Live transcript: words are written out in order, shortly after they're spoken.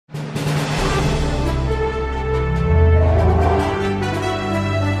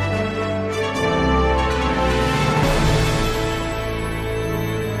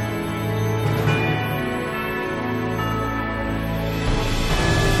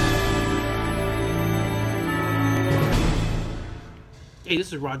Hey,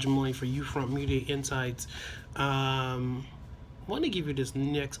 this is Roger Maloney for Front Media Insights. Want to give you this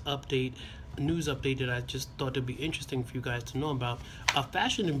next update, news update that I just thought would be interesting for you guys to know about. A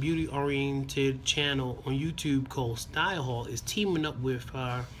fashion and beauty oriented channel on YouTube called StyleHaul is teaming up with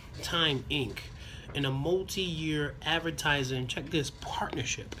TimeInc in a multi-year advertising, check this,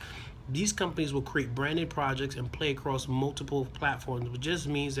 partnership. These companies will create branded projects and play across multiple platforms, which just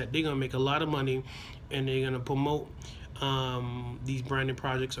means that they're going to make a lot of money and they're going to promote these branded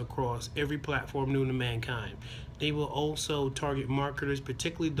projects across every platform known to mankind. They will also target marketers,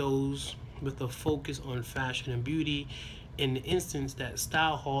 particularly those with a focus on fashion and beauty. In the instance that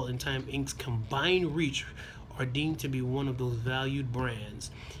StyleHaul and TimeInc's combined reach are deemed to be one of those valued brands.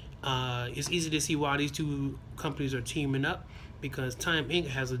 It's easy to see why these two companies are teaming up, because TimeInc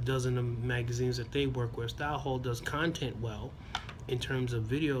has a dozen of magazines that they work with. StyleHaul does content well in terms of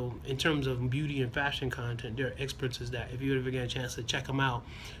video, in terms of beauty and fashion content. They're experts as that. If you ever get a chance to check them out,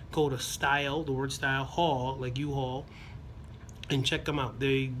 go to Style, the word Style, Haul, like U-Haul, and check them out.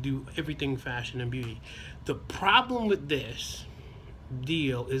 They do everything fashion and beauty. The problem with this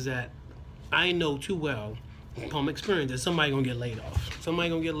deal is that I know too well from experience that somebody gonna get laid off. Somebody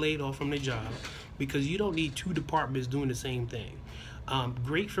gonna get laid off from their job, because you don't need two departments doing the same thing.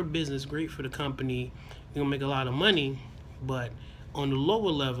 Great for business, great for the company. You're gonna make a lot of money, but on the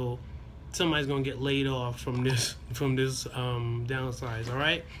lower level, somebody's gonna get laid off from this downsize. All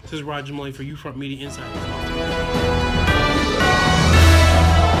right, this is Roger Maloney for Front Media Insights.